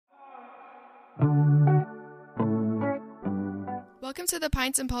Welcome to the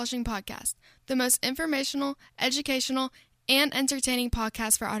Pints and Polishing Podcast, the most informational, educational, and entertaining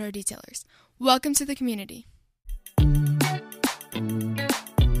podcast for auto detailers. Welcome to the community.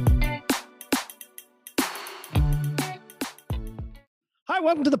 Hi,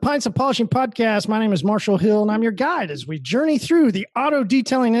 welcome to the Pints and Polishing Podcast. My name is Marshall Hill, and I'm your guide as we journey through the auto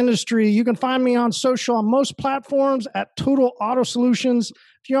detailing industry. You can find me on social on most platforms at Total Auto Solutions.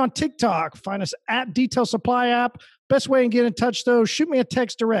 If you're on TikTok, find us at Detail Supply App. Best way to get in touch, though, shoot me a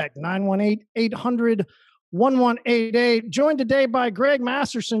text direct, 918-800-1188. Joined today by Greg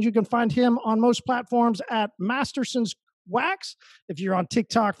Masterson. You can find him on most platforms at Masterson's Wax. If you're on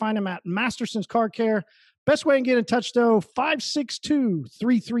TikTok, find him at Masterson's Car Care. Best way to get in touch, though,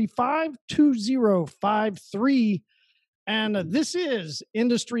 562-335-2053. And this is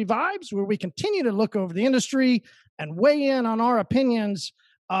Industry Vibes, where we continue to look over the industry and weigh in on our opinions.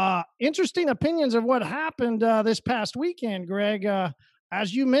 Interesting opinions of what happened this past weekend, Greg.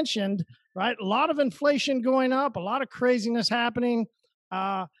 As you mentioned, right, a lot of inflation going up, a lot of craziness happening.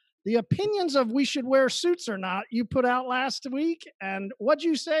 The opinions of we should wear suits or not, you put out last week. And what'd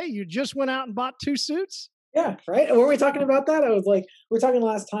you say? You just went out and bought 2 suits? Yeah, right. And were we talking about that? I was like, we were talking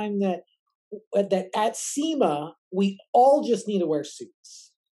last time that at SEMA, we all just need to wear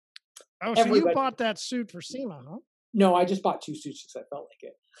suits. Oh, so you bought that suit for SEMA, huh? No, I just bought 2 suits because I felt like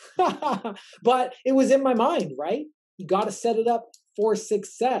it. But it was in my mind, right? You got to set it up for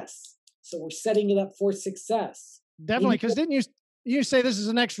success. So we're setting it up for success. Definitely, because didn't you say this is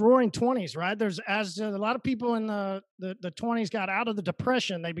the next roaring 20s, right? There's a lot of people in the 20s got out of the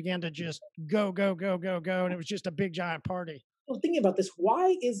depression. They began to just go. And it was just a big giant party. Well, thinking about this,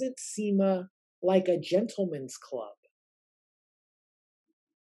 why isn't SEMA like a gentleman's club?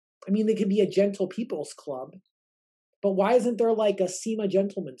 I mean, they could be a gentle people's club, but why isn't there like a SEMA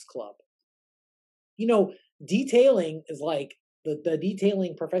gentleman's club? You know, detailing is like the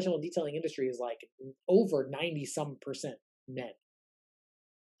detailing, professional detailing industry is like over 90-some% men.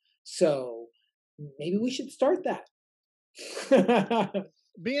 So maybe we should start that.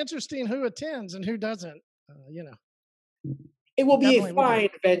 Be interesting who attends and who doesn't, It will be a fine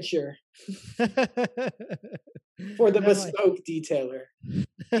venture for the bespoke detailer.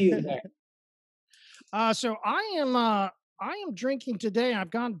 See you there. So I am drinking today.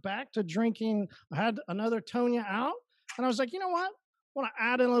 I've gone back to drinking. I had another Tonya out, and I was like, you know what? I want to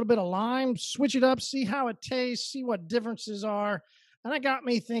add in a little bit of lime, switch it up, see how it tastes, see what differences are. And that got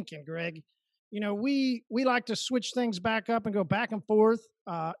me thinking, Greg. We like to switch things back up and go back and forth.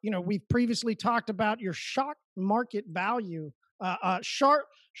 We've previously talked about your shock market value, shock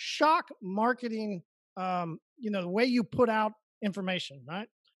marketing, the way you put out information, right?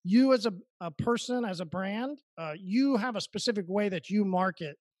 You as a person, as a brand, you have a specific way that you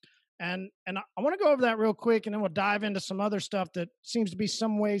market. And I want to go over that real quick, and then we'll dive into some other stuff that seems to be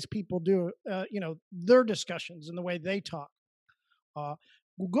some ways people do, their discussions and the way they talk.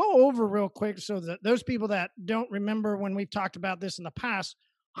 We'll go over real quick so that those people that don't remember when we've talked about this in the past,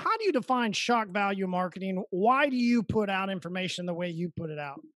 how do you define shock value marketing? Why do you put out information the way you put it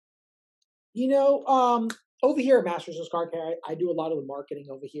out? Over here at Masterson's Car Care, I do a lot of the marketing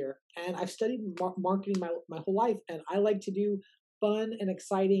over here, and I've studied marketing my whole life, and I like to do fun and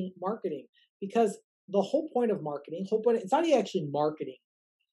exciting marketing because the whole point of marketing, it's not actually marketing.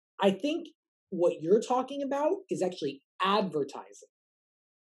 I think what you're talking about is actually advertising,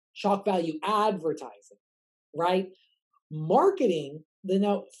 shock value advertising, right? Marketing,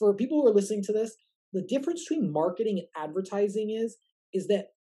 now for people who are listening to this, the difference between marketing and advertising is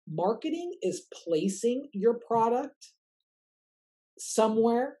that marketing is placing your product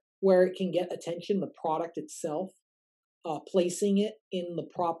somewhere where it can get attention, the product itself, placing it in the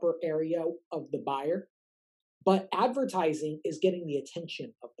proper area of the buyer. But advertising is getting the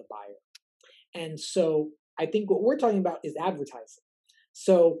attention of the buyer. And so I think what we're talking about is advertising.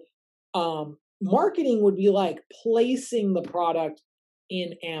 So marketing would be like placing the product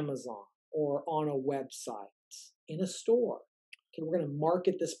in Amazon or on a website, in a store. Okay, we're going to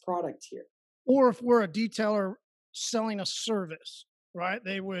market this product here. Or if we're a detailer selling a service, right?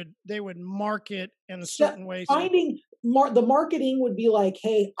 They would market in a certain way. The marketing would be like,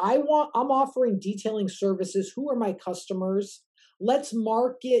 hey, I'm offering detailing services. Who are my customers? Let's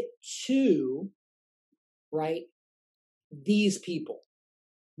market to, right, these people.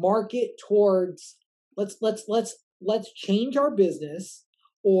 Market towards, let's change our business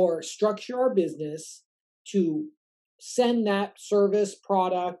or structure our business to send that service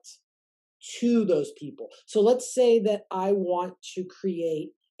product to those people. So let's say that I want to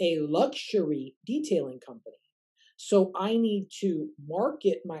create a luxury detailing company. So I need to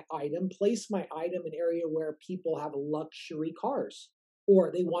market my item, place my item in an area where people have luxury cars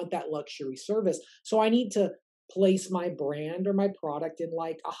or they want that luxury service. So I need to place my brand or my product in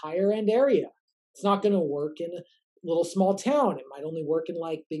like a higher end area. It's not going to work in a little small town. It might only work in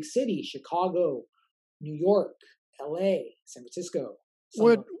like big cities, Chicago, New York, LA, San Francisco,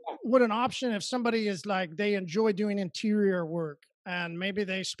 somewhere Would like that. would an option if somebody is like they enjoy doing interior work and maybe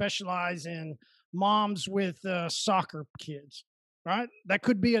they specialize in moms with soccer kids, right? That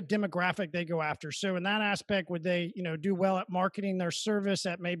could be a demographic they go after. So in that aspect, would they, do well at marketing their service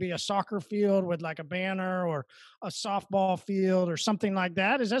at maybe a soccer field with like a banner or a softball field or something like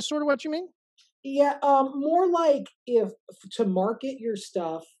that? Is that sort of what you mean? Yeah, more like if to market your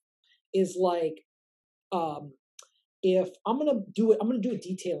stuff is like um if I'm gonna do a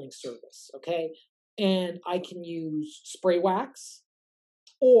detailing service, okay? And I can use spray wax,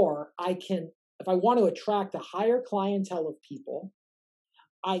 or I can, if I want to attract a higher clientele of people,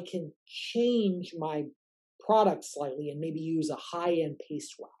 I can change my product slightly and maybe use a high-end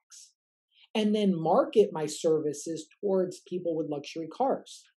paste wax. And then market my services towards people with luxury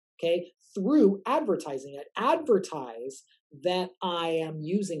cars, okay? Through advertising. I advertise that I am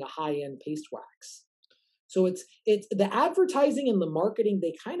using a high-end paste wax. So it's the advertising and the marketing,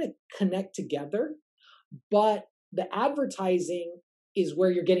 they kind of connect together, but the advertising is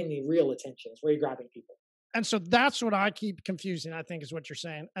where you're getting the real attention, is where you're grabbing people. And so that's what I keep confusing, I think is what you're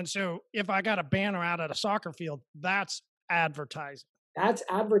saying. And so if I got a banner out at a soccer field, that's advertising. That's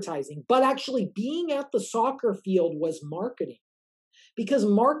advertising. But actually being at the soccer field was marketing, because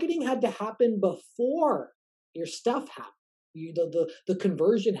marketing had to happen before your stuff happened. The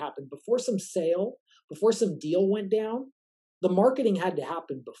conversion happened before some sale, before some deal went down. The marketing had to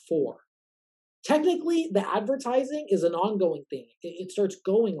happen before. Technically, the advertising is an ongoing thing. It starts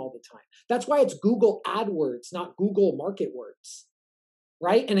going all the time. That's why it's Google AdWords, not Google Market Words,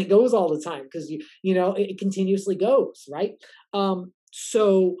 right? And it goes all the time because it continuously goes, right?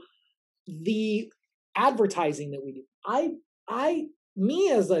 So the advertising that we do,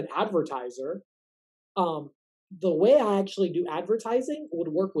 me as an advertiser, the way I actually do advertising would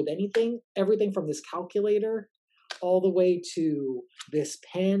work with everything from this calculator, all the way to this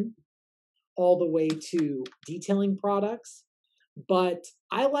pen, all the way to detailing products. But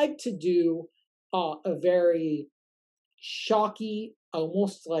I like to do a very shocky,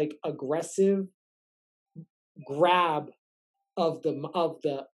 almost like aggressive grab of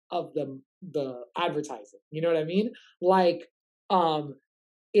the advertising. You know what I mean? Like,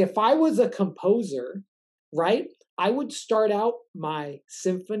 if I was a composer, right, I would start out my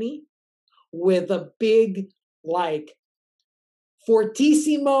symphony with a big, like,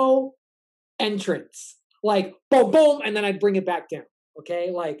 fortissimo entrance, like boom, boom, and then I'd bring it back down. Okay,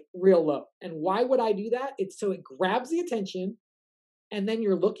 like real low. And why would I do that? It's so it grabs the attention, and then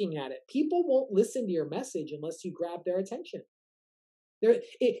you're looking at it. People won't listen to your message unless you grab their attention.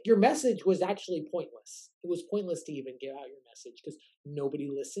 Your message was actually pointless. It was pointless to even give out your message because nobody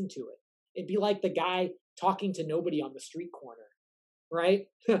listened to it. It'd be like the guy talking to nobody on the street corner, right?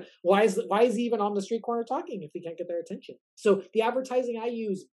 Why is he even on the street corner talking if he can't get their attention? So the advertising I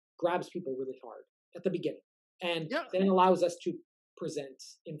use grabs people really hard at the beginning, and Yeah. then it allows us to present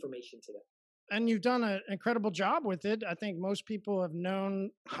information to them. And you've done an incredible job with it. I think most people have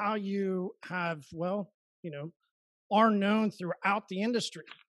known how you have, are known throughout the industry.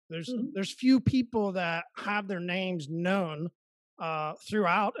 There's few people that have their names known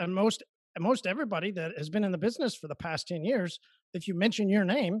throughout, and most everybody that has been in the business for the past 10 years, if you mention your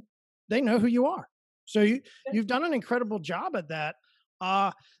name, they know who you are. So you've done an incredible job at that.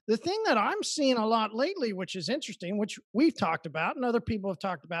 The thing that I'm seeing a lot lately, which is interesting, which we've talked about and other people have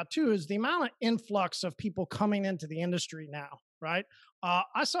talked about too, is the amount of influx of people coming into the industry now, right?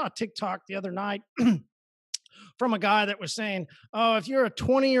 I saw a TikTok the other night from a guy that was saying, oh, if you're a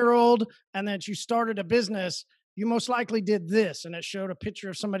 20-year-old and that you started a business, you most likely did this. And it showed a picture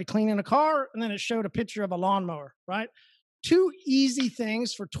of somebody cleaning a car, and then it showed a picture of a lawnmower, right? Two easy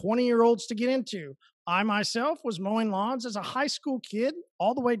things for 20-year-olds to get into. I myself was mowing lawns as a high school kid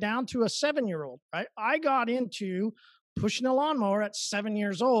all the way down to a 7-year-old, right? I got into pushing a lawnmower at 7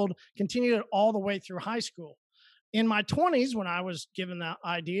 years old, continued it all the way through high school. In my 20s, when I was given the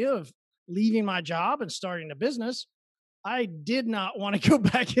idea of leaving my job and starting a business, I did not want to go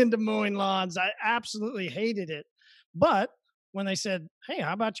back into mowing lawns. I absolutely hated it. But when they said, hey,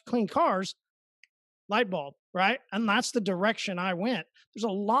 how about you clean cars? Light bulb, right? And that's the direction I went. There's a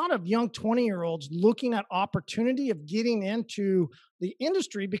lot of young 20-year-olds looking at opportunity of getting into the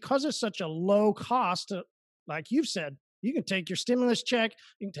industry because it's such a low cost to, like you've said, You can take your stimulus check,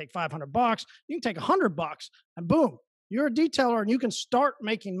 you can take $500, you can take $100, and boom, you're a detailer and you can start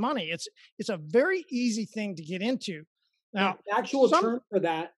making money. It's a very easy thing to get into. Now, the actual term for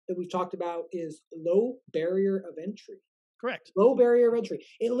that we've talked about is low barrier of entry. Correct. Low barrier of entry.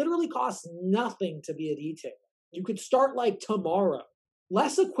 It literally costs nothing to be a detailer. You could start like tomorrow.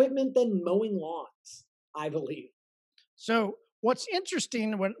 Less equipment than mowing lawns, I believe. So what's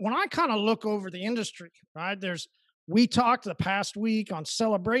interesting when I kind of look over the industry, right? We talked the past week on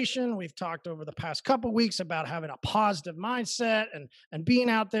celebration. We've talked over the past couple of weeks about having a positive mindset and being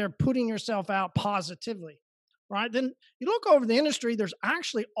out there, putting yourself out positively, right? Then you look over the industry, there's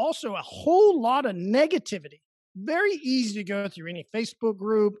actually also a whole lot of negativity. Very easy to go through any Facebook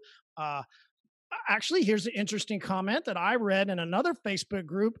group. Actually, here's an interesting comment that I read in another Facebook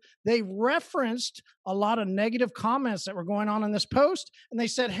group. They referenced a lot of negative comments that were going on in this post. And they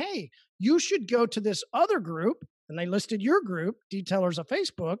said, hey, you should go to this other group. And they listed your group, Detailers of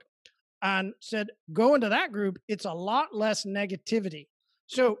Facebook, and said, go into that group. It's a lot less negativity.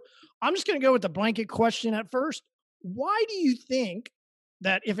 So I'm just going to go with the blanket question at first. Why do you think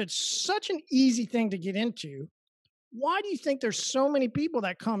that if it's such an easy thing to get into, why do you think there's so many people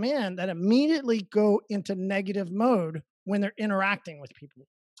that come in that immediately go into negative mode when they're interacting with people?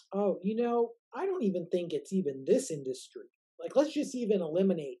 Oh, I don't even think it's even this industry. Like, let's just even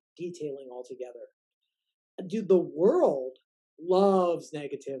eliminate detailing altogether. Dude, the world loves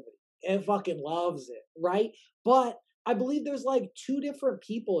negativity. It fucking loves it, right? But I believe there's like two different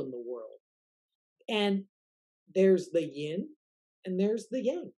people in the world. And there's the yin and there's the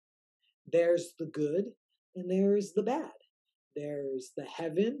yang. There's the good and there's the bad. There's the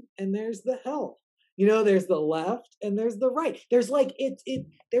heaven and there's the hell. There's the left and there's the right. There's like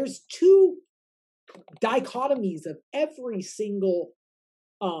there's two dichotomies of every single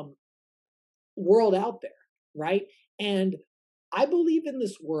world out there, right? And I believe in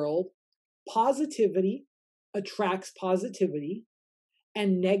this world, positivity attracts positivity,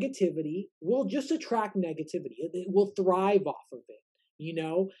 and negativity will just attract negativity. It will thrive off of it.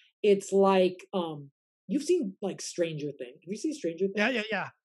 It's like you've seen like Stranger Things. Have you seen Stranger Things? Yeah.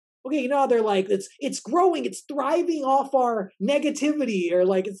 Okay, they're like it's growing, it's thriving off our negativity or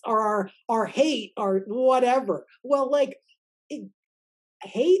like it's our hate or whatever. Well, like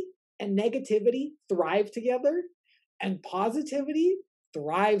hate and negativity thrive together, and positivity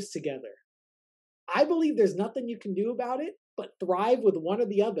thrives together. I believe there's nothing you can do about it but thrive with one or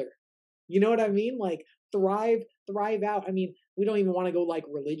the other. You know what I mean? Like thrive out. I mean, we don't even want to go like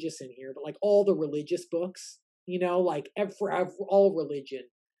religious in here, but like all the religious books, like for all religion,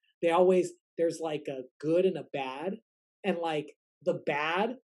 there's like a good and a bad, and like the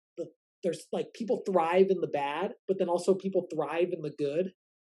bad, there's like people thrive in the bad, but then also people thrive in the good,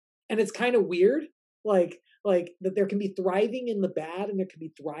 and it's kind of weird, like that there can be thriving in the bad and there can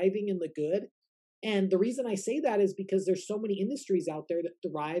be thriving in the good. And the reason I say that is because there's so many industries out there that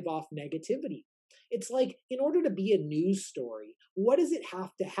thrive off negativity. It's like, in order to be a news story, what does it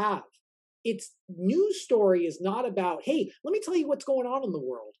have to have? Its news story is not about, hey, let me tell you what's going on in the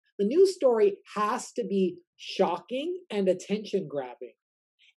world. The news story has to be shocking and attention grabbing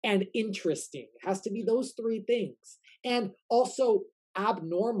and interesting. It has to be those three things. And also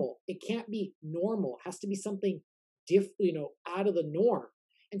abnormal. It can't be normal. It has to be something different, out of the norm.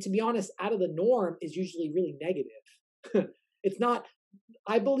 And to be honest, out of the norm is usually really negative. It's not,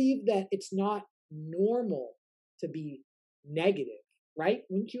 I believe that it's not normal to be negative, right?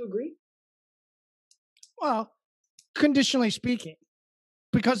 Wouldn't you agree? Well, conditionally speaking,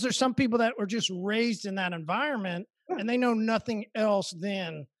 because there's some people that were just raised in that environment and they know nothing else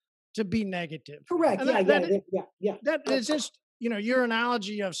than to be negative. Correct. Yeah. That is just, your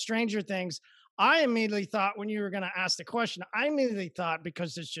analogy of Stranger Things. I immediately thought when you were going to ask the question,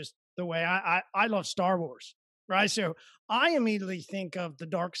 because it's just the way I love Star Wars, right? So I immediately think of the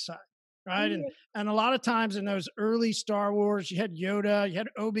dark side, right? Yeah. And a lot of times in those early Star Wars, you had Yoda, you had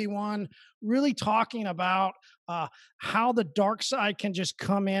Obi-Wan really talking about how the dark side can just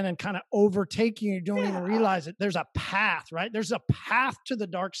come in and kind of overtake you. You don't even realize it. There's a path, right? There's a path to the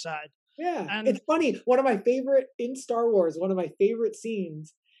dark side. Yeah. And it's funny. One of my favorite in Star Wars, one of my favorite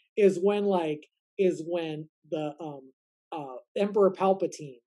scenes is when the Emperor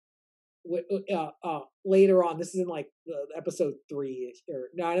Palpatine later on, this is in like episode 3 or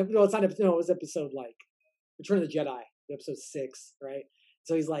no, it's not. No, it was episode like Return of the Jedi, episode 6, right?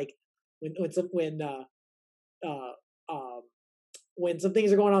 So he's like when when some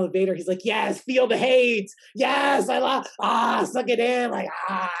things are going on with Vader, he's like, yes, feel the hate. Yes, I love, suck it in. Like,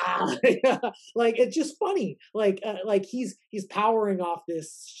 like, it's just funny. Like he's powering off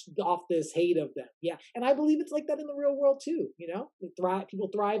this hate of them. Yeah. And I believe it's like that in the real world too. People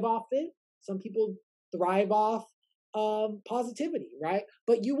thrive off it. Some people thrive off positivity, right?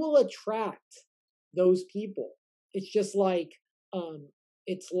 But you will attract those people. It's just like,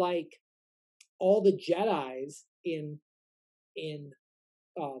 it's like all the Jedis in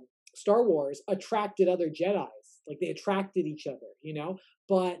Star Wars attracted other Jedis. Like they attracted each other,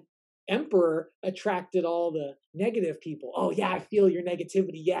 but Emperor attracted all the negative people. Oh yeah, I feel your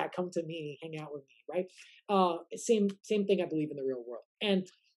negativity. Yeah, come to me, hang out with me, right? Same thing I believe in the real world. And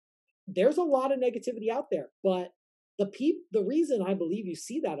there's a lot of negativity out there, but the reason I believe you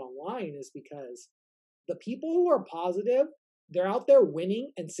see that online is because the people who are positive, they're out there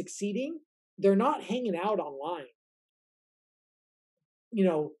winning and succeeding. They're not hanging out online,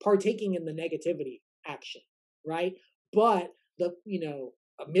 partaking in the negativity action, right? But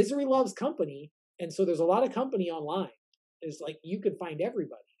misery loves company. And so there's a lot of company online. It's like you can find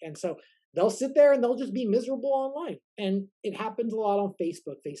everybody. And so they'll sit there and they'll just be miserable online. And it happens a lot on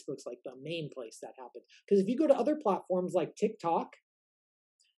Facebook. Facebook's like the main place that happens. Because if you go to other platforms like TikTok,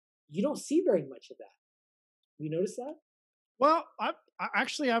 you don't see very much of that. You notice that? Well, I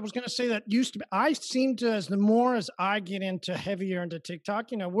was going to say that used to be, I seem to, as the more as I get heavier into TikTok,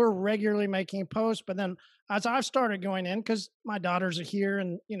 we're regularly making posts, but then as I've started going in, because my daughters are here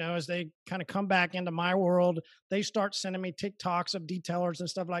and, as they kind of come back into my world, they start sending me TikToks of detailers and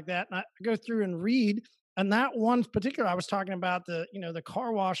stuff like that. And I go through and read. And that one particular, I was talking about the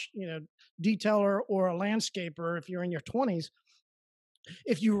car wash, detailer or a landscaper, if you're in your 20s.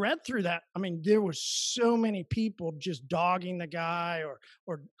 If you read through that, I mean, there was so many people just dogging the guy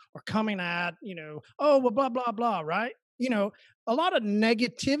or coming at, oh, well, blah, blah, blah, right? A lot of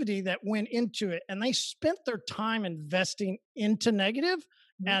negativity that went into it, and they spent their time investing into negative.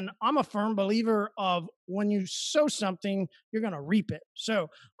 Mm-hmm. And I'm a firm believer of when you sow something, you're going to reap it. So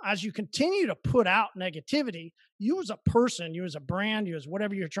as you continue to put out negativity, you as a person, you as a brand, you as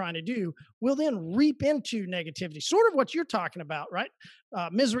whatever you're trying to do, will then reap into negativity. Sort of what you're talking about, right?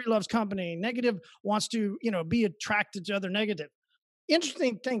 Misery loves company. Negative wants to, be attracted to other negative.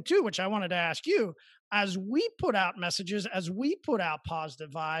 Interesting thing too, which I wanted to ask you, as we put out messages, as we put out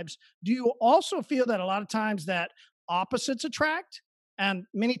positive vibes, do you also feel that a lot of times that opposites attract? And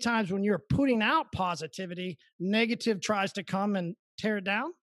many times when you're putting out positivity, negative tries to come and tear it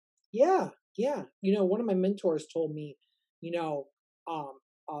down? Yeah. One of my mentors told me, the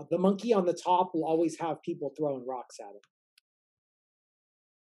monkey on the top will always have people throwing rocks at him.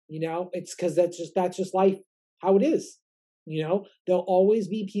 It's because that's just life, how it is. There'll always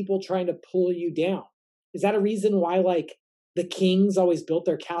be people trying to pull you down. Is that a reason why, like, the kings always built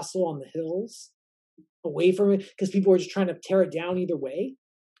their castle on the hills away from it? Because people were just trying to tear it down either way?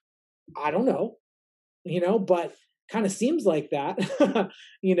 I don't know, but kind of seems like that.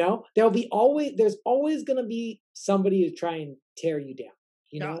 There's always going to be somebody who's trying to tear you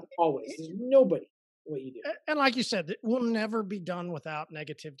down, always. There's nobody what you do. And like you said, we'll never be done without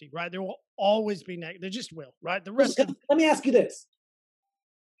negativity, right? There will always be negative. There just will, right? The rest of Let me ask you this.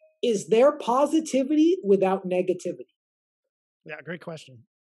 Is there positivity without negativity? Yeah, great question.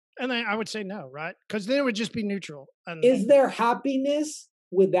 And I would say no, right? Because then it would just be neutral. And is there happiness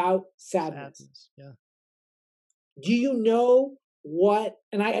without sadness? Yeah. Do you know what,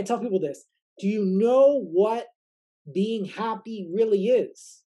 and I tell people this, do you know what being happy really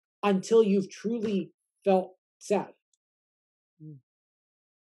is until you've truly felt sad?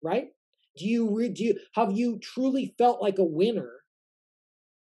 Right? Have you truly felt like a winner?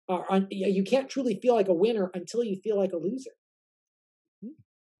 You can't truly feel like a winner until you feel like a loser.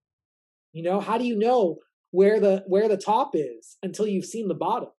 How do you know where the top is until you've seen the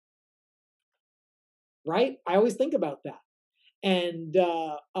bottom? Right? I always think about that. And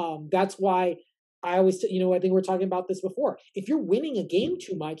that's why I always, I think we were talking about this before. If you're winning a game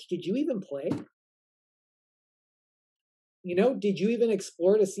too much, did you even play? Did you even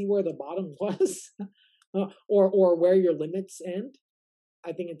explore to see where the bottom was? or where your limits end?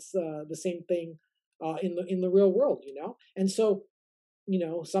 I think it's the same thing in the real world, And so,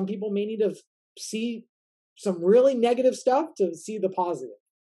 some people may need to see some really negative stuff to see the positive,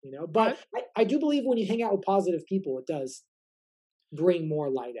 But I do believe when you hang out with positive people, it does bring more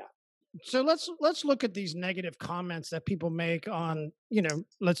light out. So let's look at these negative comments that people make on,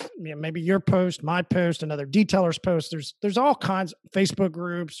 maybe your post, my post, another detailer's post. There's all kinds of Facebook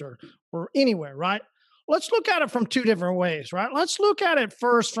groups or anywhere, right? let's look at it from two different ways, right? Let's look at it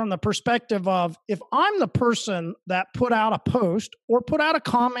first from the perspective of if I'm the person that put out a post or put out a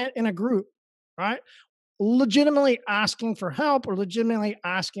comment in a group, right? Legitimately asking for help or legitimately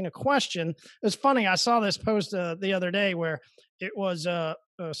asking a question. It's funny. I saw this post the other day where it was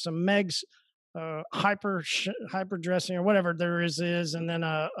some Meg's hyper dressing or whatever there is, and then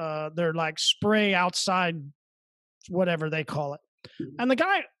they're like spray outside, whatever they call it. And the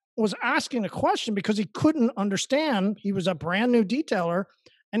guy was asking a question because he couldn't understand. He was a brand new detailer,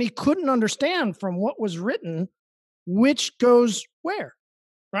 and he couldn't understand from what was written which goes where,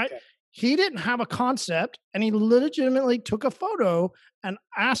 right? Okay. He didn't have a concept, and he legitimately took a photo and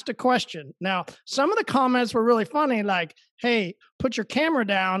asked a question. Now, some of the comments were really funny, like, hey, put your camera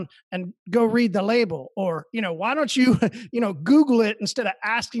down and go read the label. Or, why don't you, Google it instead of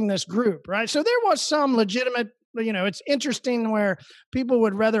asking this group, right? So there was some legitimate, it's interesting where people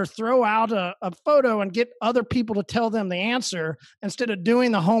would rather throw out a photo and get other people to tell them the answer instead of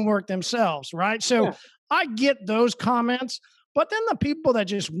doing the homework themselves, right? So yeah. I get those comments. But then the people that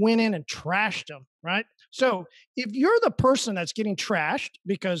just went in and trashed them, right? So if you're the person that's getting trashed,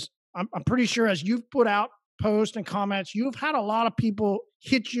 because I'm pretty sure as you've put out posts and comments, you've had a lot of people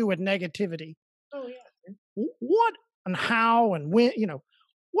hit you with negativity. Oh, yeah. What and how and when,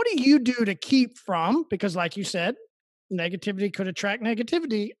 what do you do to keep from, because like you said, negativity could attract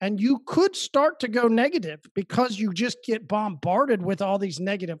negativity, and you could start to go negative because you just get bombarded with all these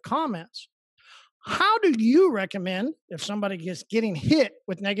negative comments. How do you recommend, if somebody is getting hit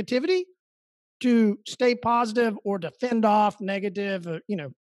with negativity, to stay positive or to fend off negative,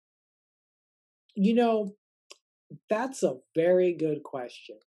 That's a very good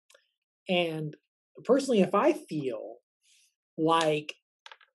question. And personally, if I feel like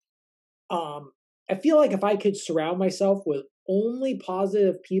if I could surround myself with only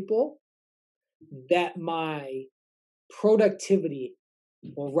positive people, that my productivity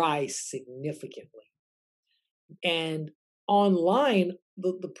will rise significantly. And online,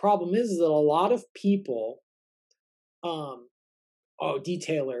 the problem is that a lot of people,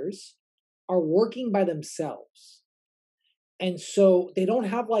 detailers, are working by themselves. And so they don't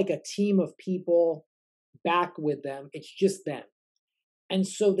have like a team of people back with them. It's just them. And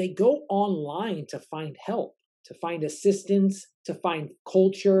so they go online to find help, to find assistance, to find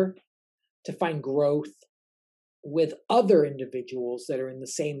culture, to find growth with other individuals that are in the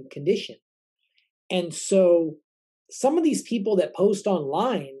same condition. And so some of these people that post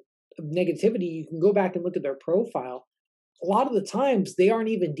online of negativity, you can go back and look at their profile. A lot of the times they aren't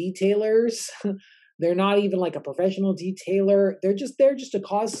even detailers. They're not even like a professional detailer. They're just there just to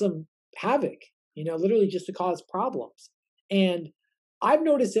cause some havoc, literally just to cause problems. And I've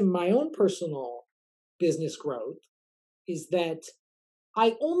noticed in my own personal business growth is that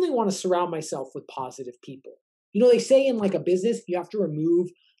I only want to surround myself with positive people. They say in like a business, you have to remove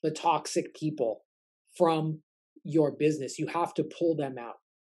the toxic people from your business. You have to pull them out,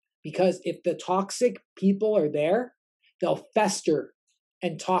 because if the toxic people are there, they'll fester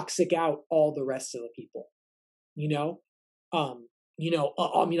and toxic out all the rest of the people.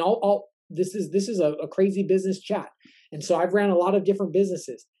 This is a crazy business chat. And so I've ran a lot of different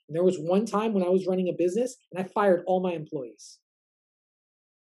businesses. And there was one time when I was running a business and I fired all my employees.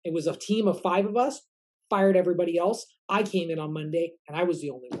 It was a team of 5 of us, fired everybody else. I came in on Monday and I was the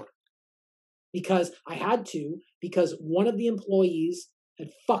only one. Because I had to, because one of the employees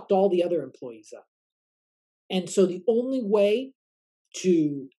had fucked all the other employees up. And so the only way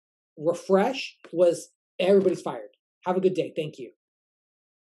to refresh was everybody's fired. Have a good day. Thank you.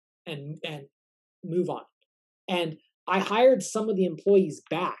 And move on. And I hired some of the employees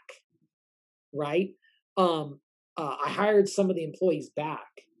back, right? I hired some of the employees back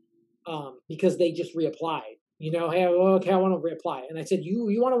because they just reapplied. Hey, okay, I want to reapply. And I said, you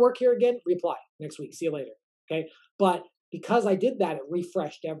want to work here again? Reapply next week. See you later. Okay. But because I did that, it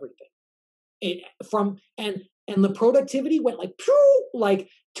refreshed everything. And the productivity went like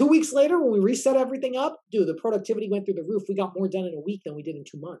 2 weeks later when we reset everything up, dude, the productivity went through the roof. We got more done in a week than we did in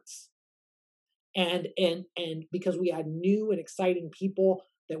 2 months. And because we had new and exciting people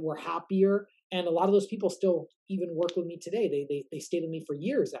that were happier, and a lot of those people still even work with me today. They stayed with me for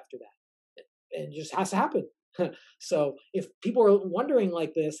years after that. And it just has to happen. So if people are wondering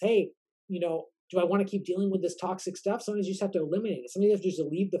like this, hey, do I want to keep dealing with this toxic stuff? Sometimes you just have to eliminate it. Sometimes you have to just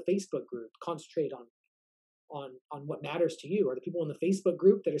leave the Facebook group, concentrate on what matters to you. Are the people in the Facebook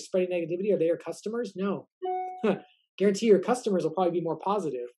group that are spreading negativity, are they your customers? No. Guarantee your customers will probably be more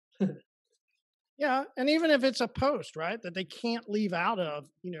positive. Yeah. And even if it's a post, right, that they can't leave out of,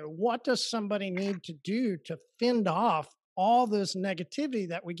 what does somebody need to do to fend off all this negativity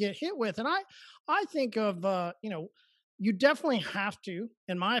that we get hit with. And I think of, you definitely have to,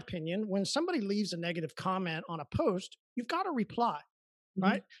 in my opinion, when somebody leaves a negative comment on a post, you've got to reply, Mhm.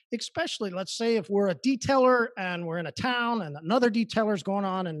 right? Especially, let's say if we're a detailer and we're in a town and another detailer is going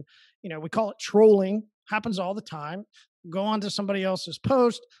on, and we call it trolling, happens all the time. Go on to somebody else's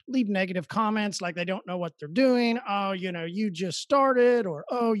post, leave negative comments like they don't know what they're doing. Oh, you just started, or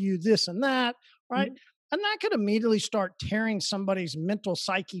oh, you this and that, right? Mhm. And that could immediately start tearing somebody's mental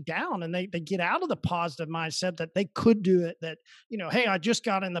psyche down, and they get out of the positive mindset that they could do it, that, hey, I just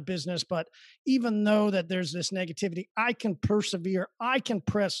got in the business, but even though that there's this negativity, I can persevere, I can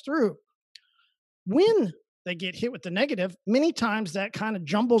press through. When they get hit with the negative, many times that kind of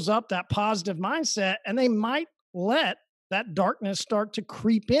jumbles up that positive mindset, and they might let that darkness start to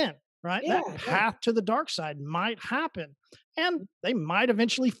creep in, right? Yeah, That yeah. path to the dark side might happen, and they might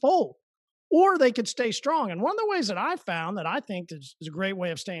eventually fold, or they could stay strong. And one of the ways that I found that I think is a great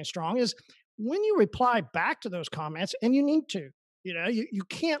way of staying strong is when you reply back to those comments, and you need to. You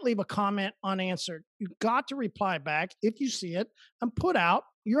can't leave a comment unanswered. You've got to reply back if you see it and put out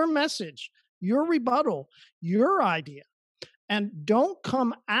your message, your rebuttal, your idea, and don't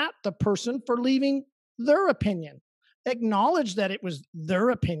come at the person for leaving their opinion. Acknowledge that it was their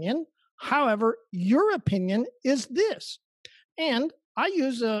opinion. However, your opinion is this. And I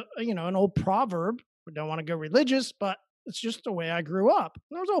use an old proverb. We don't want to go religious, but it's just the way I grew up.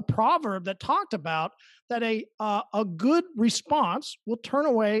 There was an old proverb that talked about that a good response will turn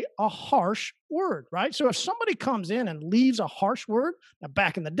away a harsh word, right? So if somebody comes in and leaves a harsh word, now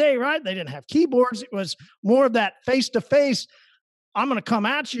back in the day, right, they didn't have keyboards. It was more of that face to face. I'm going to come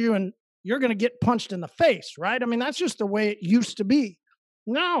at you and you're going to get punched in the face, right? I mean, that's just the way it used to be.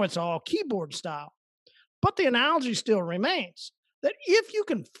 Now it's all keyboard style. But the analogy still remains that if you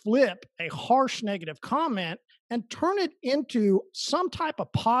can flip a harsh negative comment and turn it into some type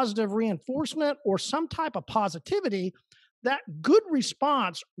of positive reinforcement or some type of positivity, that good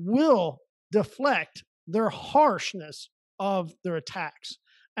response will deflect their harshness of their attacks.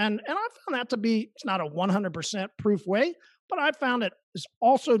 And I found that to be, it's not a 100% proof way, but I found it is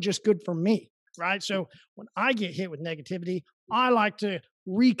also just good for me, right? So when I get hit with negativity, I like to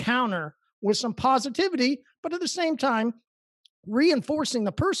recounter with some positivity, but at the same time, reinforcing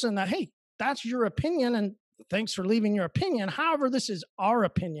the person that, hey, that's your opinion and thanks for leaving your opinion. However, this is our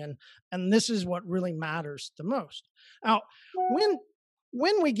opinion and this is what really matters the most. Now,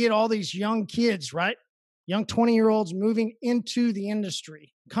 when we get all these young kids, right? Young 20-year-olds moving into the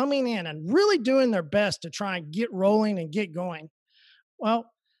industry, coming in and really doing their best to try and get rolling and get going.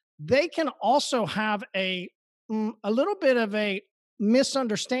 Well, they can also have a little bit of a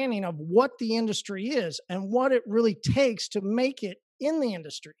misunderstanding of what the industry is and what it really takes to make it in the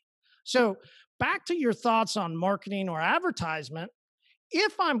industry. So, back to your thoughts on marketing or advertisement,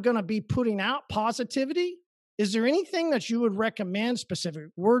 if I'm going to be putting out positivity, is there anything that you would recommend, specific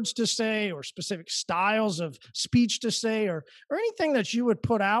words to say or specific styles of speech to say, or anything that you would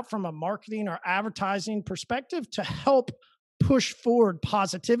put out from a marketing or advertising perspective to help push forward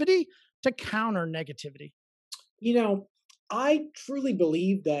positivity to counter negativity? You know, I truly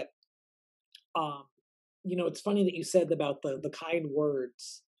believe that, um, it's funny that you said about the kind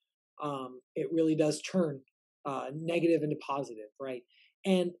words. It really does turn negative into positive, right?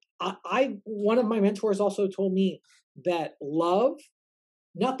 And one of my mentors also told me that love,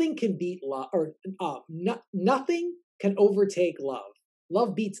 nothing can beat love, or nothing can overtake love.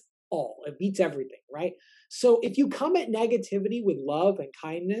 Love beats all, it beats everything, right? So if you come at negativity with love and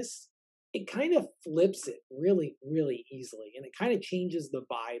kindness, it kind of flips it really, really easily. And it kind of changes the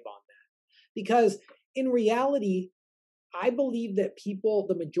vibe on that. Because in reality, I believe that people,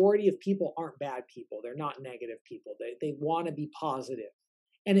 the majority of people aren't bad people. They're not negative people. They want to be positive.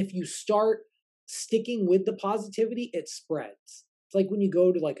 And if you start sticking with the positivity, it spreads. It's like when you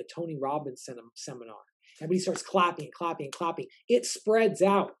go to like a Tony Robbins seminar, everybody starts clapping, clapping, clapping. It spreads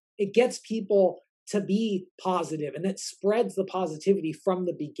out. It gets people to be positive, and it spreads the positivity from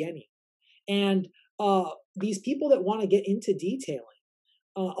the beginning. And these people that want to get into detailing,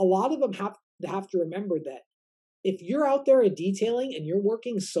 a lot of them have to remember that if you're out there at detailing and you're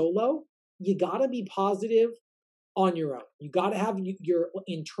working solo, you got to be positive on your own. You got to have your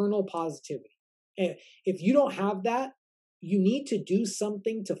internal positivity. And if you don't have that, you need to do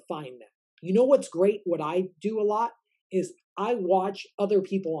something to find that. You know what's great? What I do a lot is I watch other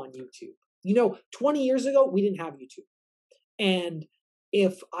people on YouTube. 20 years ago, we didn't have YouTube. And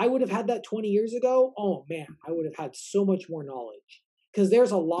if I would have had that 20 years ago, oh man, I would have had so much more knowledge. Because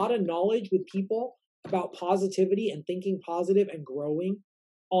there's a lot of knowledge with people about positivity and thinking positive and growing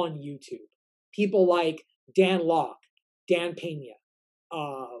on YouTube. People like Dan Locke, Dan Pena,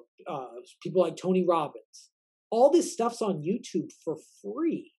 people like Tony Robbins. All this stuff's on YouTube for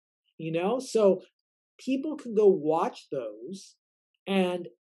free, So people can go watch those. And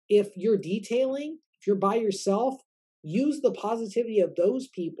if you're detailing, if you're by yourself, use the positivity of those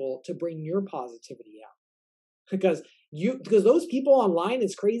people to bring your positivity out. Because those people online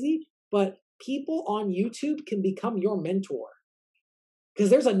is crazy, but people on YouTube can become your mentor. Because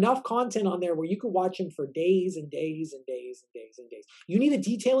there's enough content on there where you could watch them for days and days and days and days and days. You need a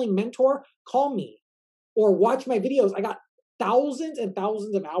detailing mentor? Call me or watch my videos. I got thousands and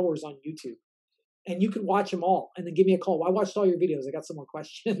thousands of hours on YouTube, and you can watch them all and then give me a call. I watched all your videos. I got some more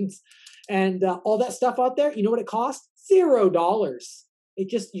questions and all that stuff out there. You know what it costs? $0.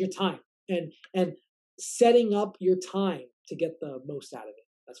 It's just your time and setting up your time to get the most out of it.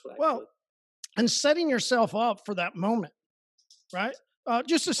 That's what I feel. And setting yourself up for that moment, right?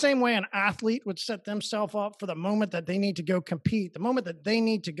 Just the same way an athlete would set themselves up for the moment that they need to go compete, the moment that they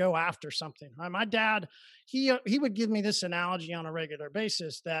need to go after something. My dad, he would give me this analogy on a regular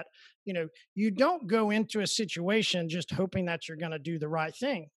basis that, you don't go into a situation just hoping that you're going to do the right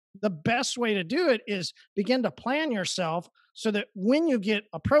thing. The best way to do it is begin to plan yourself so that when you get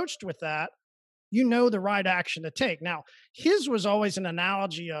approached with that, you know the right action to take. Now, his was always an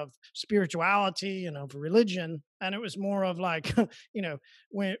analogy of spirituality and of religion. And it was more of like,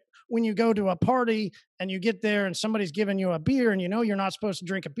 when you go to a party and you get there and somebody's giving you a beer and you're not supposed to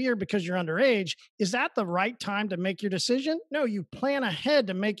drink a beer because you're underage, is that the right time to make your decision? No, you plan ahead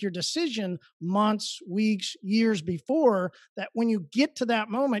to make your decision months, weeks, years before, that when you get to that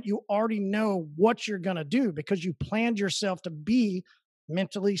moment, you already know what you're going to do because you planned yourself to be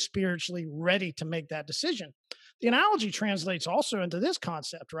mentally, spiritually ready to make that decision. The analogy translates also into this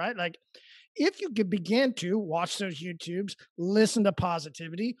concept, right? Like if you could begin to watch those YouTubes, listen to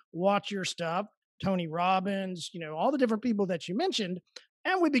positivity, watch your stuff, Tony Robbins, all the different people that you mentioned,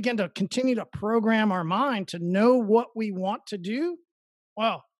 and we begin to continue to program our mind to know what we want to do,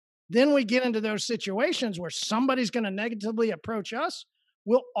 well, then we get into those situations where somebody's going to negatively approach us.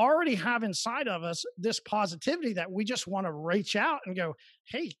 We'll already have inside of us this positivity that we just want to reach out and go,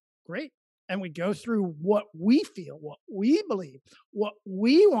 hey, great. And we go through what we feel, what we believe, what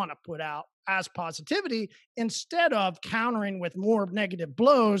we want to put out as positivity instead of countering with more negative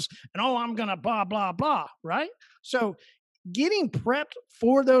blows and, I'm going to blah, blah, blah, right? So getting prepped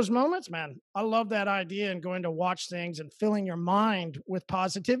for those moments, man, I love that idea and going to watch things and filling your mind with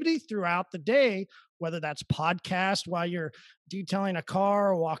positivity throughout the day, whether that's podcast while you're detailing a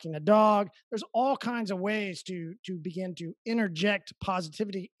car or walking a dog. There's all kinds of ways to begin to interject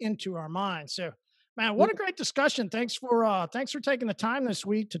positivity into our minds. So, man, what a great discussion. Thanks for taking the time this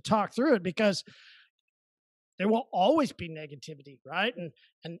week to talk through it, because there will always be negativity, right?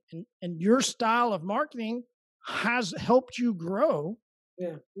 And your style of marketing has helped you grow.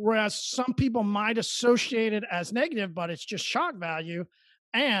 Yeah. Whereas some people might associate it as negative, but it's just shock value.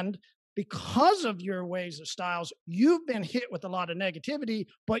 And because of your ways of styles, you've been hit with a lot of negativity,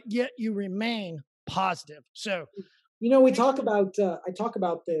 but yet you remain positive. So, we talk about, I talk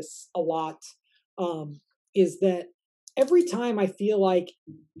about this a lot, is that every time I feel like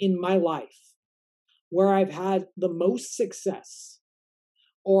in my life where I've had the most success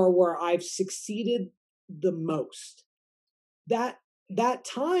or where I've succeeded the most, that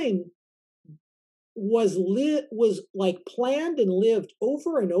time was like planned and lived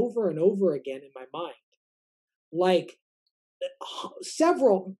over and over and over again in my mind, like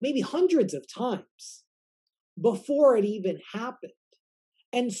several, maybe hundreds of times before it even happened.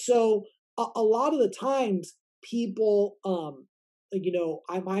 And so a lot of the times people,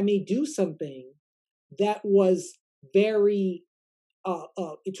 I may do something that was very,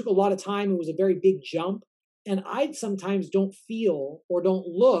 it took a lot of time. It was a very big jump. And I sometimes don't feel or don't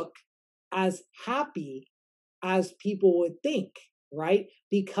look as happy as people would think, right?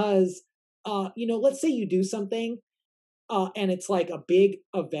 Because, let's say you do something and it's like a big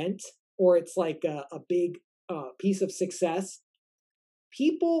event or it's like a big piece of success.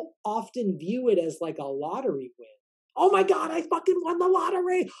 People often view it as like a lottery win. Oh my God, I fucking won the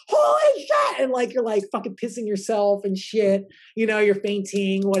lottery. Holy shit. And like, you're like fucking pissing yourself and shit, you're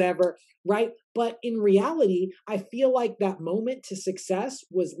fainting, whatever. Right. But in reality, I feel like that moment to success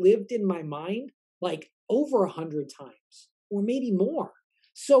was lived in my mind like over 100 times or maybe more.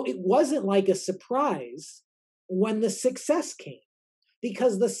 So it wasn't like a surprise when the success came,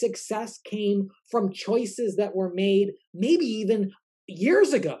 because the success came from choices that were made maybe even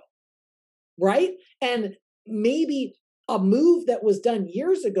years ago. Right. And maybe a move that was done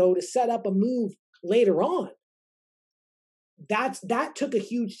years ago to set up a move later on. That took a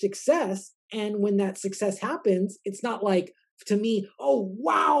huge success And when that success happens, it's not like, to me, oh,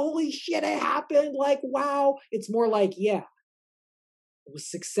 wow, holy shit, it happened. Like, wow. It's more like, yeah, it was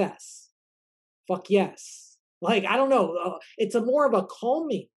success. Fuck yes. Like, I don't know. It's a more of a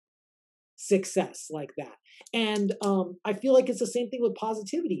calming success like that. And I feel like it's the same thing with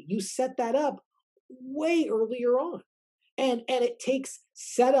positivity. You set that up way earlier on. And it takes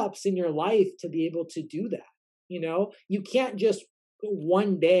setups in your life to be able to do that. You can't just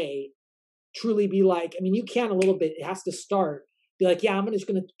one day truly be like, I mean, you can a little bit. It has to start. Be like, yeah, I'm just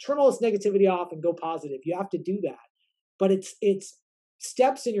going to turn all this negativity off and go positive. You have to do that. But it's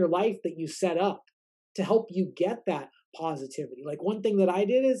steps in your life that you set up to help you get that positivity. Like one thing that I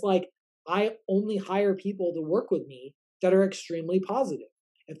did is like, I only hire people to work with me that are extremely positive.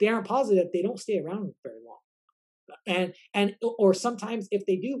 If they aren't positive, they don't stay around very long. Or sometimes if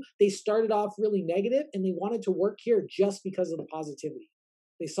they do, they started off really negative and they wanted to work here just because of the positivity.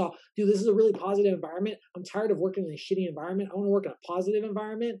 They saw, dude, this is a really positive environment. I'm tired of working in a shitty environment. I want to work in a positive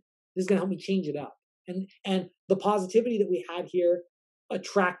environment. This is going to help me change it up. And the positivity that we had here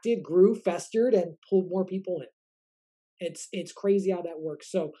attracted, grew, festered, and pulled more people in. It's crazy how that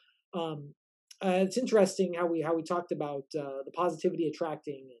works. So it's interesting how we talked about the positivity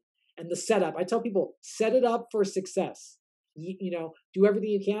attracting and the setup. I tell people, set it up for success. Do everything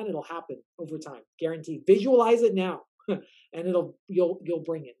you can. It'll happen over time, guaranteed. Visualize it now, and you'll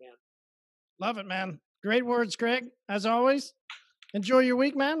bring it, man. Love it, man. Great words, Greg. As always, enjoy your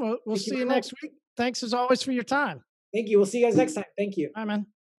week, man. We'll see you next week. Thanks as always for your time. Thank you. We'll see you guys next time. Thank you. Bye, man.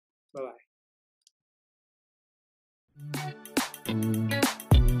 Bye-bye.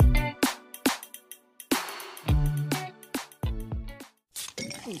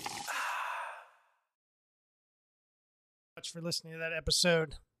 Much for listening to that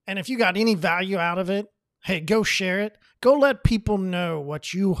episode. And if you got any value out of it, hey, go share it. Go let people know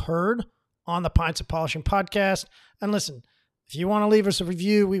what you heard on the Pints of Polishing podcast. And listen, if you want to leave us a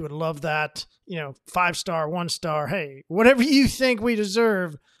review, we would love that. 5-star, 1-star, hey, whatever you think we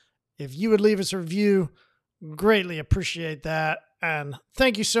deserve. If you would leave us a review, greatly appreciate that. And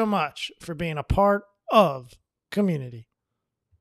thank you so much for being a part of community.